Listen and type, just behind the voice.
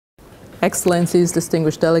Excellencies,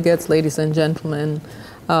 distinguished delegates, ladies and gentlemen,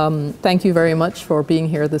 thank you very much for being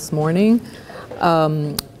here this morning.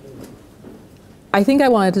 I think I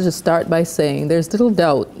wanted to just start by saying there's little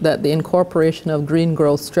doubt that the incorporation of green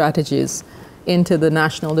growth strategies into the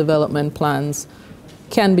national development plans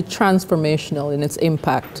can be transformational in its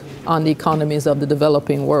impact on the economies of the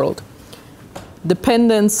developing world.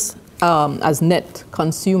 Dependence as net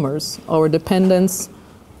consumers, our dependence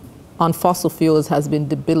on fossil fuels has been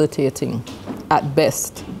debilitating at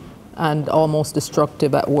best and almost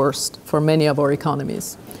destructive at worst for many of our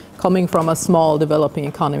economies. Coming from a small developing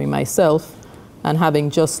economy myself, and having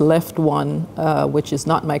just left one, which is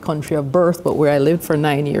not my country of birth, but where I lived for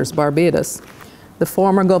 9 years, Barbados, the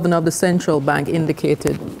former governor of the central bank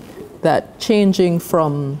indicated that changing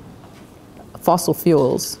from fossil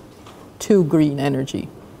fuels to green energy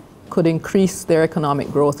could increase their economic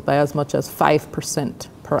growth by as much as 5%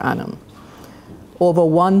 per annum. Over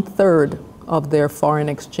 1/3 of their foreign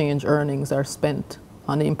exchange earnings are spent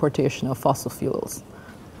on the importation of fossil fuels.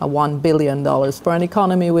 $1 billion for an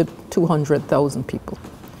economy with 200,000 people.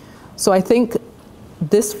 So I think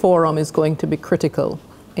this forum is going to be critical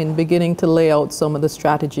in beginning to lay out some of the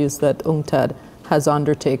strategies that UNCTAD has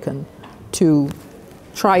undertaken to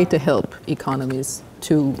try to help economies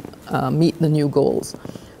to meet the new goals.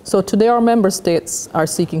 So today our member states are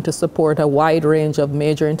seeking to support a wide range of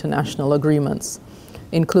major international agreements,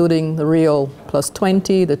 including the Rio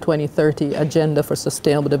 +20, the 2030 Agenda for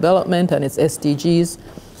Sustainable Development and its SDGs,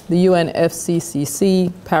 the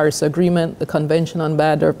UNFCCC, Paris Agreement, the Convention on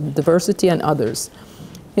Biodiversity, and others.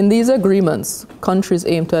 In these agreements, countries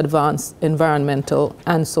aim to advance environmental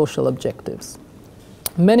and social objectives.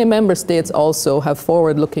 Many member states also have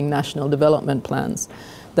forward-looking national development plans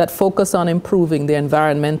that focus on improving the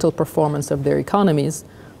environmental performance of their economies,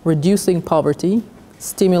 reducing poverty,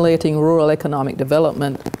 stimulating rural economic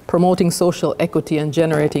development, promoting social equity, and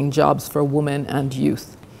generating jobs for women and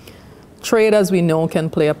youth. Trade, as we know, can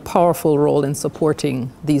play a powerful role in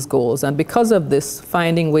supporting these goals, and because of this,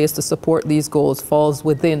 finding ways to support these goals falls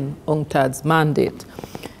within UNCTAD's mandate.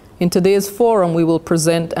 In today's forum, we will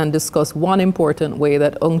present and discuss one important way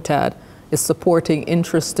that UNCTAD is supporting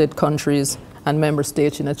interested countries and member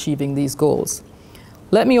states in achieving these goals.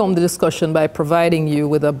 Let me open the discussion by providing you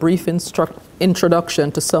with a brief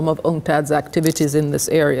introduction to some of UNCTAD's activities in this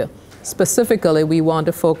area. Specifically, we want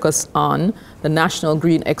to focus on the National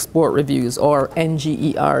Green Export Reviews, or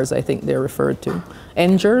NGERs, I think they're referred to.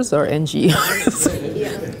 NGERs or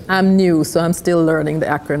NGERs? I'm new, so I'm still learning the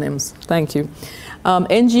acronyms. Thank you.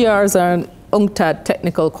 NGERs are an UNCTAD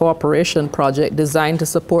technical cooperation project designed to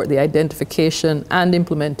support the identification and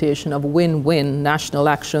implementation of win-win national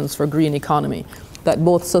actions for green economy that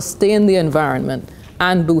both sustain the environment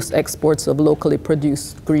and boost exports of locally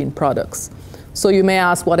produced green products. So you may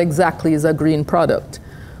ask, what exactly is a green product?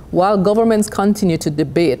 While governments continue to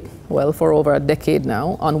debate, well, for over a decade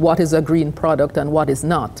now, on what is a green product and what is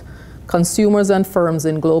not, consumers and firms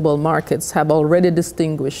in global markets have already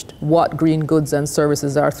distinguished what green goods and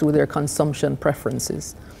services are through their consumption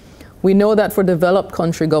preferences. We know that for developed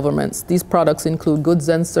country governments, these products include goods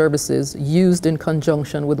and services used in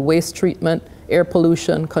conjunction with waste treatment, air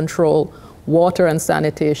pollution control, water and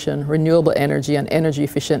sanitation, renewable energy, and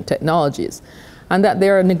energy-efficient technologies, and that they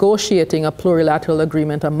are negotiating a plurilateral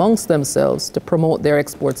agreement amongst themselves to promote their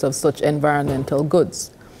exports of such environmental goods.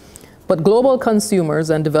 But global consumers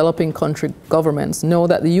and developing country governments know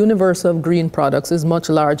that the universe of green products is much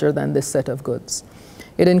larger than this set of goods.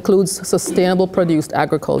 It includes sustainable produced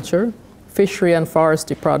agriculture, fishery and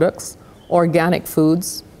forestry products, organic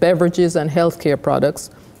foods, beverages and healthcare products,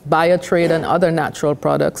 biotrade and other natural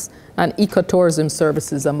products, and ecotourism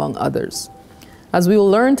services, among others. As we will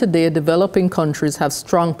learn today, developing countries have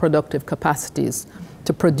strong productive capacities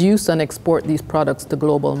to produce and export these products to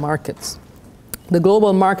global markets. The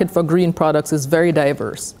global market for green products is very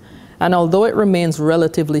diverse, and although it remains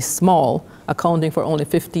relatively small, accounting for only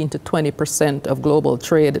 15 to 20% of global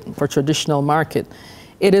trade for traditional market,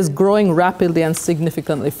 it is growing rapidly and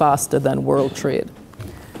significantly faster than world trade.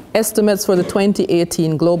 Estimates for the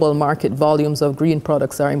 2018 global market volumes of green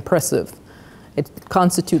products are impressive. It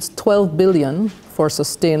constitutes 12 billion for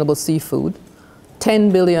sustainable seafood,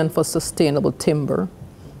 10 billion for sustainable timber,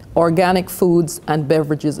 organic foods and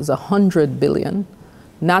beverages is 100 billion,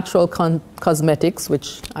 natural cosmetics,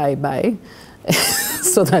 which I buy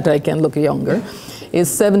so that I can look younger, is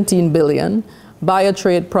 17 billion,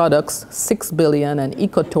 biotrade products 6 billion, and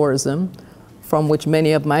ecotourism, from which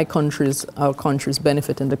many of our countries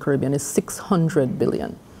benefit in the Caribbean, is 600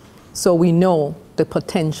 billion. So we know the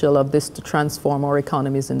potential of this to transform our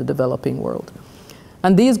economies in the developing world.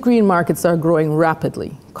 And these green markets are growing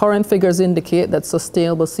rapidly. Current figures indicate that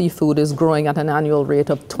sustainable seafood is growing at an annual rate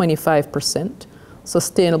of 25%,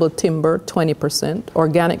 sustainable timber 20%,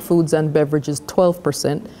 organic foods and beverages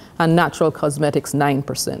 12%, and natural cosmetics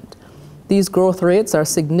 9%. These growth rates are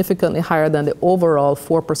significantly higher than the overall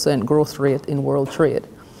 4% growth rate in world trade,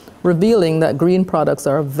 revealing that green products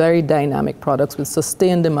are very dynamic products with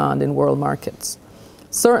sustained demand in world markets.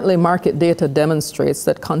 Certainly, market data demonstrates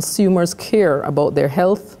that consumers care about their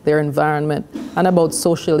health, their environment, and about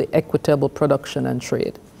socially equitable production and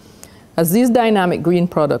trade. As these dynamic green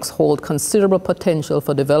products hold considerable potential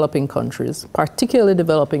for developing countries, particularly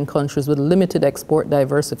developing countries with limited export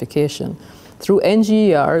diversification, through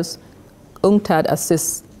NGERs, UNCTAD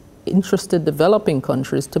assists interested developing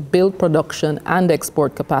countries to build production and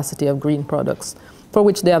export capacity of green products, for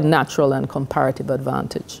which they have natural and comparative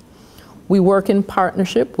advantage. We work in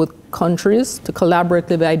partnership with countries to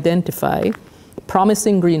collaboratively identify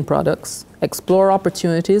promising green products, explore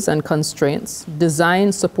opportunities and constraints,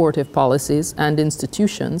 design supportive policies and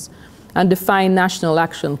institutions, and define national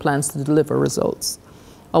action plans to deliver results.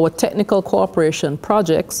 Our technical cooperation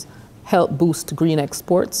projects help boost green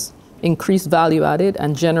exports, increase value added,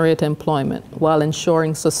 and generate employment while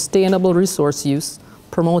ensuring sustainable resource use,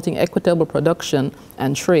 promoting equitable production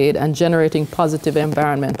and trade, and generating positive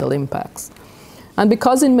environmental impacts. And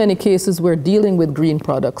because in many cases we're dealing with green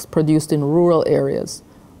products produced in rural areas,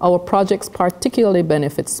 our projects particularly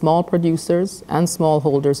benefit small producers and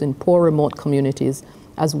smallholders in poor remote communities,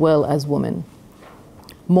 as well as women.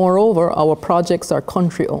 Moreover, our projects are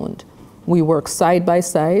country-owned. We work side by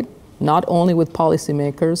side, not only with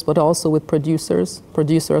policymakers, but also with producers,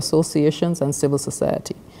 producer associations, and civil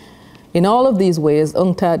society. In all of these ways,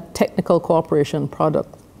 UNCTAD technical cooperation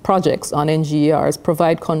projects on NGERs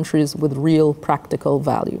provide countries with real practical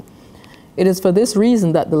value. It is for this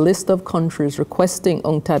reason that the list of countries requesting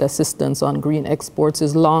UNCTAD assistance on green exports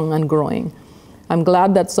is long and growing. I'm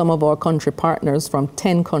glad that some of our country partners from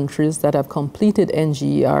 10 countries that have completed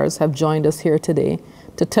NGERs have joined us here today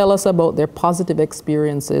to tell us about their positive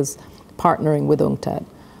experiences partnering with UNCTAD.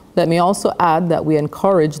 Let me also add that we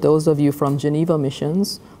encourage those of you from Geneva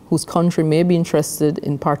missions whose country may be interested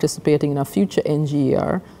in participating in a future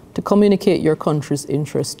NGER to communicate your country's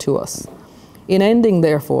interest to us. In ending,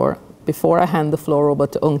 therefore, before I hand the floor over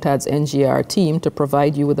to UNCTAD's NGER team to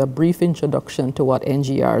provide you with a brief introduction to what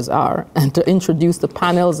NGERs are and to introduce the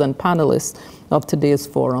panels and panelists of today's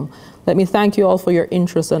forum, let me thank you all for your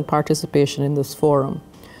interest and participation in this forum.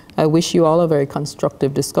 I wish you all a very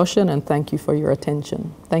constructive discussion and thank you for your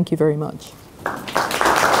attention. Thank you very much.